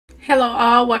Hello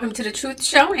all, welcome to The Truth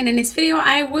Show, and in this video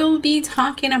I will be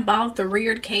talking about the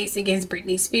weird case against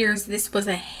Britney Spears. This was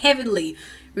a heavily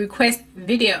requested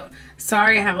video.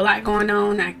 Sorry, I have a lot going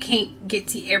on. I can't get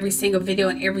to every single video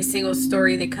and every single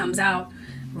story that comes out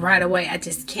right away. I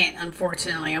just can't,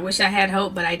 unfortunately. I wish I had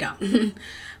hope, but I don't.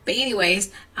 But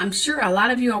anyways, I'm sure a lot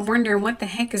of you are wondering what the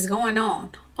heck is going on.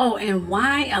 Oh, and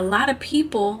why a lot of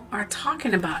people are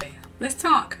talking about it. Let's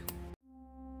talk.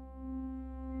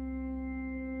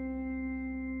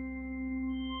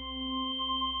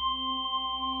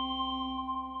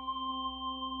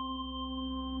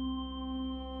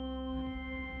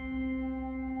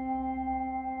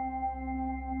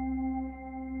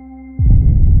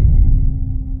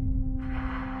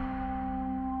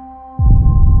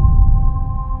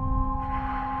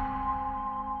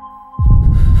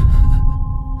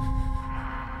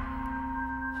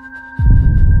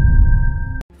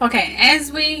 Okay,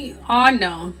 as we all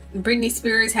know, Britney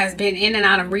Spears has been in and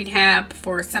out of rehab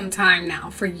for some time now,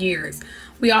 for years.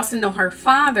 We also know her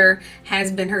father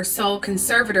has been her sole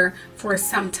conservator for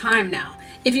some time now.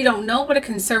 If you don't know what a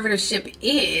conservatorship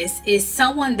is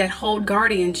someone that holds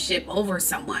guardianship over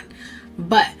someone.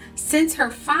 But since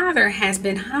her father has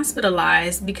been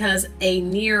hospitalized because a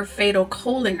near fatal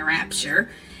colon rupture,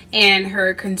 and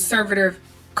her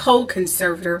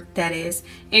co-conservator, that is,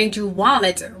 Andrew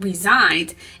Wallet,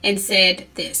 resigned and said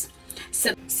this: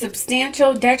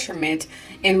 substantial detriment,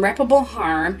 irreparable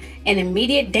harm, and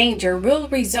immediate danger will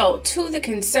result to the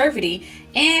conservatee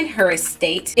and her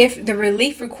estate if the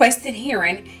relief requested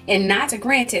herein is not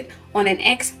granted on an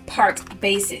ex parte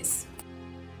basis.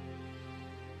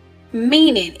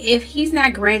 Meaning, if he's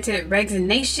not granted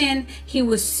resignation, he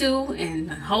will sue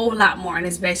and a whole lot more. And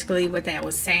that's basically what that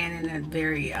was saying in a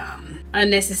very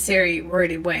unnecessary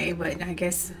worded way. But I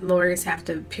guess lawyers have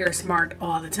to appear smart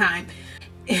all the time.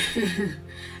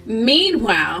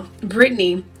 Meanwhile,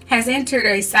 Britney has entered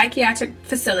a psychiatric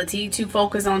facility to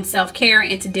focus on self-care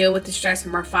and to deal with the stress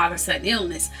from her father's sudden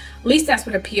illness. At least that's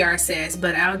what her PR says,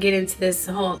 but I'll get into this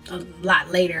a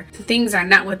lot later. Things are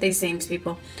not what they seem,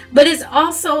 people. But it's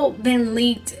also been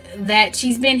leaked that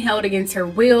she's been held against her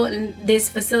will in this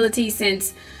facility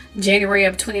since January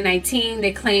of 2019.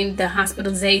 They claimed the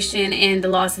hospitalization and the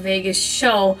Las Vegas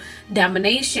show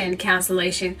domination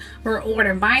cancellation were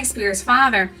ordered by Spears'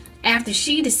 father after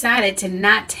she decided to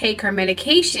not take her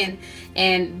medication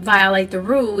and violate the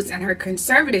rules in her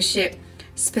conservatorship,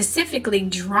 specifically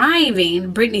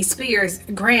driving Britney Spears,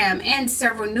 Graham, and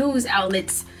several news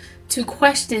outlets to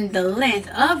question the length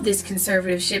of this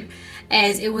conservatorship,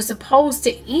 as it was supposed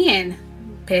to end,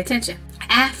 pay attention,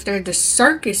 after the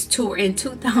circus tour in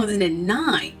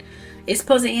 2009. It's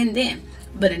supposed to end then,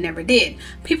 but it never did.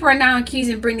 People are now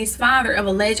accusing Britney's father of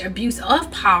alleged abuse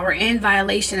of power and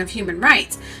violation of human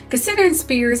rights, considering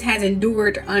Spears has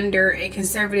endured under a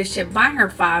conservatorship by her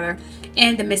father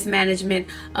and the mismanagement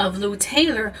of Lou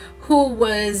Taylor, who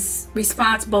was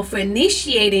responsible for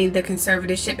initiating the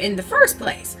conservatorship in the first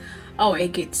place. Oh,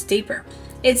 it gets deeper.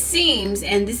 It seems,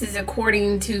 and this is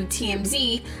according to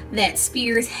TMZ, that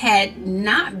Spears had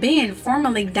not been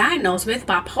formally diagnosed with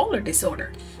bipolar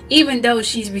disorder, even though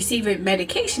she's receiving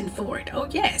medication for it. Oh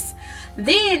yes.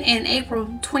 Then in April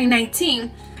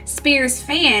 2019, Spears'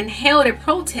 fan held a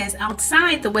protest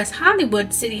outside the West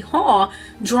Hollywood City Hall,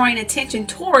 drawing attention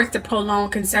towards the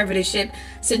prolonged conservatorship,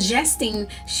 suggesting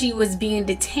she was being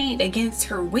detained against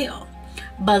her will.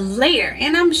 But later,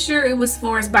 and I'm sure it was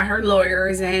forced by her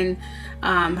lawyers and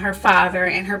her father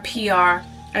and her PR,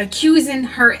 accusing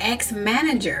her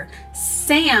ex-manager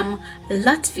Sam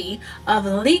Lutfi of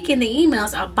leaking the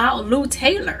emails about Lou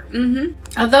Taylor.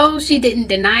 Although she didn't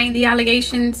deny the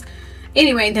allegations.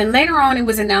 Anyway, then later on it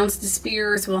was announced the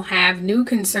Spears will have new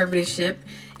conservatorship,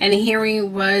 and the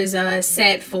hearing was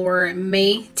set for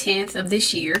May 10th of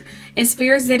this year. And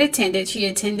Spears did attend it. She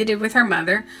attended it with her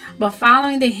mother. But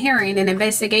following the hearing, an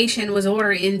investigation was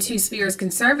ordered into Spears'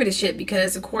 conservatorship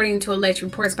because, according to alleged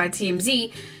reports by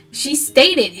TMZ, she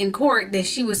stated in court that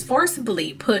she was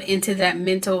forcibly put into that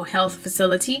mental health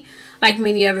facility like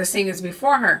many other singers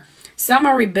before her. Some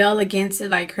are rebelled against it,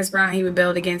 like Chris Brown, he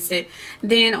rebelled against it.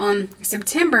 Then on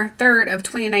September 3rd of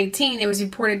 2019, it was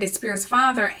reported that Spears'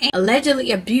 father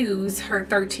allegedly abused her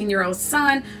 13-year-old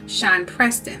son, Sean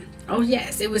Preston. Oh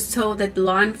yes, it was told that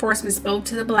law enforcement spoke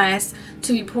to the blast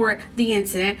to report the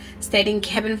incident, stating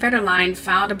Kevin Federline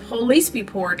filed a police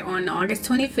report on August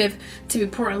 25th to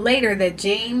report later that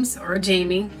James, or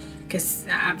Jamie, because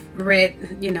I've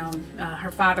read, you know,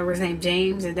 her father was named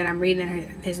James, and then I'm reading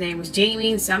his name was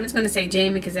Jamie, so I'm just going to say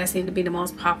Jamie because that seemed to be the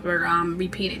most popular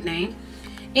repeated name.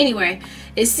 Anyway,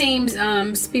 it seems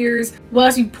Spears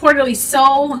was reportedly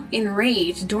so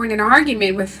enraged during an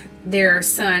argument with their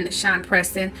son, Sean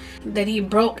Preston, that he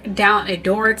broke down a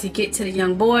door to get to the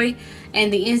young boy,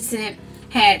 and the incident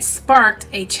had sparked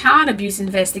a child abuse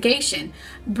investigation.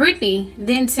 Britney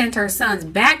then sent her sons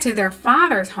back to their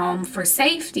father's home for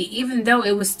safety, even though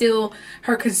it was still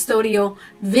her custodial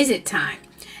visit time.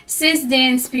 Since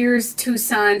then, Spears' two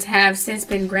sons have since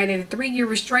been granted a 3-year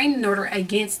restraining order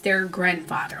against their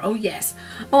grandfather. Oh yes.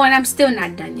 Oh, and I'm still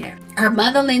not done yet. Her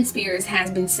mother, Lynn Spears,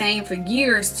 has been saying for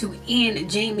years to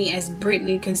end Jamie as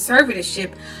Britney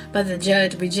conservatorship, but the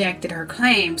judge rejected her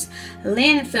claims.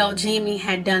 Lynn felt Jamie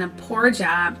had done a poor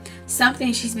job,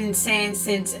 something she's been saying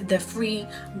since the Free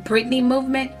Britney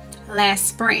movement last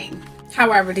spring.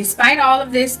 However, despite all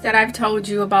of this that I've told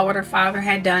you about what her father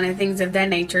had done and things of that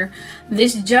nature,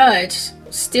 this judge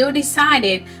still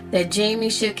decided that Jamie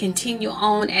should continue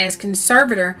on as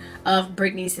conservator of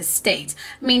Britney's estate,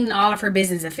 meaning all of her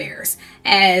business affairs.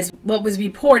 As what was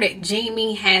reported,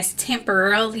 Jamie has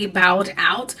temporarily bowed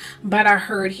out, but I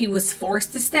heard he was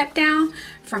forced to step down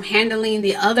from handling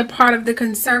the other part of the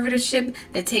conservatorship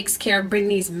that takes care of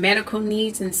Britney's medical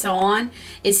needs and so on.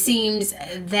 It seems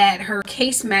that her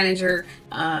case manager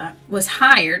was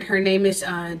hired. Her name is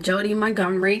Jody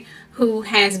Montgomery, who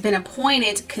has been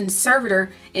appointed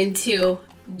conservator until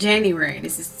January.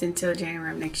 This is until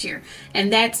January of next year.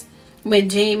 And that's when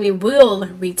Jamie will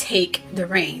retake the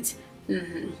reins.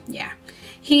 Yeah.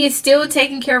 He is still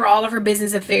taking care of all of her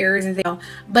business affairs and things,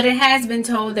 but it has been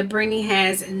told that Britney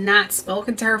has not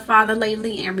spoken to her father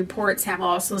lately, and reports have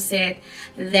also said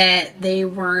that they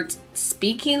weren't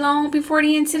speaking long before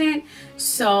the incident.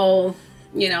 So,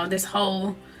 you know, this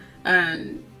whole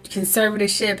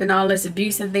conservatorship and all this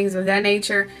abuse and things of that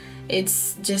nature,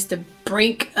 it's just the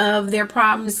brink of their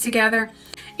problems together.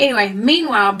 Anyway,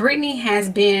 meanwhile, Britney has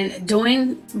been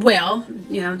doing well,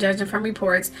 you know, judging from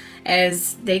reports,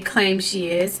 as they claim she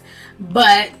is,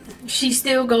 but she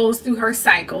still goes through her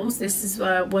cycles. This is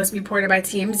was reported by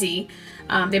TMZ.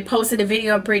 They posted a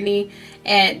video of Britney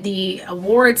at the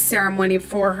awards ceremony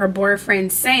for her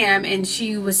boyfriend Sam, and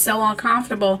she was so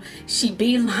uncomfortable she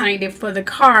beelined it for the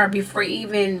car before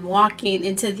even walking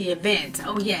into the event.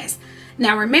 Oh yes.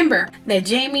 Now remember that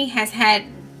Jamie has had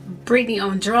Britney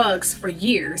on drugs for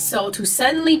years, so to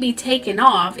suddenly be taken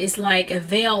off is like a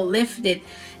veil lifted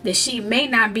that she may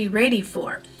not be ready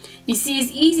for. You see,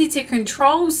 it's easy to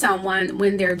control someone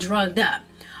when they're drugged up.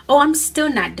 Oh, I'm still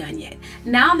not done yet.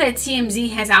 Now that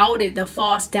TMZ has outed the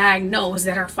false diagnosis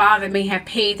that her father may have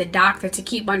paid the doctor to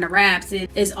keep under wraps and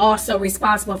is also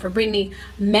responsible for Britney's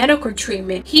medical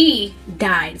treatment, he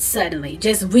died suddenly,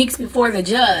 just weeks before the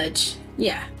judge.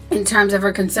 Yeah. In terms of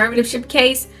her conservatorship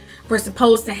case, were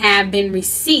supposed to have been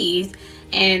received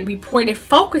and reported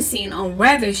focusing on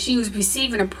whether she was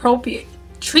receiving appropriate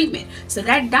treatment. So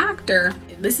that doctor,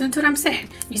 listen to what I'm saying.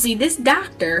 You see, this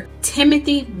doctor,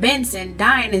 Timothy Benson,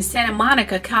 died in Santa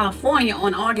Monica, California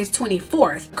on August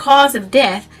 24th. Cause of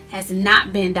death has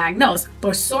not been diagnosed,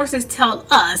 but sources tell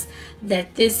us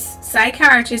that this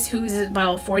psychiatrist, who's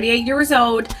about 48 years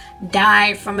old,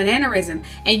 died from an aneurysm.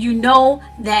 And you know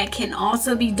that can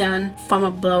also be done from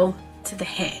a blow to the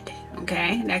head.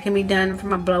 Okay, that can be done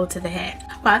from a blow to the head.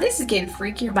 Wow, this is getting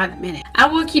freakier by the minute. I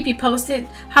will keep you posted.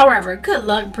 However, good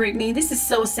luck, Britney. This is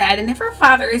so sad. And if her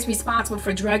father is responsible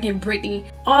for drugging Britney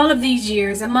all of these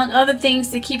years, among other things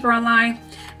to keep her alive,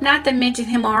 not to mention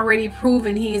him already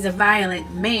proving he is a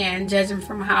violent man, judging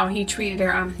from how he treated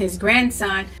her, his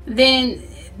grandson, then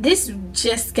this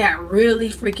just got really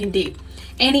freaking deep.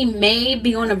 And he may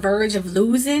be on the verge of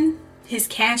losing his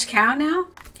cash cow now.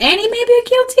 And he may be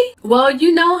guilty. Well,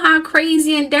 you know how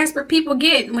crazy and desperate people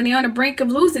get when they're on the brink of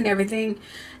losing everything.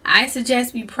 I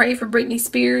suggest we pray for Britney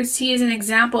Spears. She is an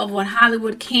example of what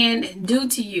Hollywood can do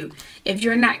to you if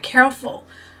you're not careful.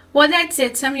 Well, that's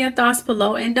it. Tell me your thoughts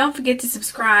below. And don't forget to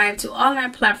subscribe to all my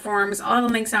platforms. All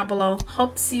the links are below.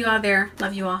 Hope to see you all there.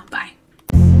 Love you all. Bye.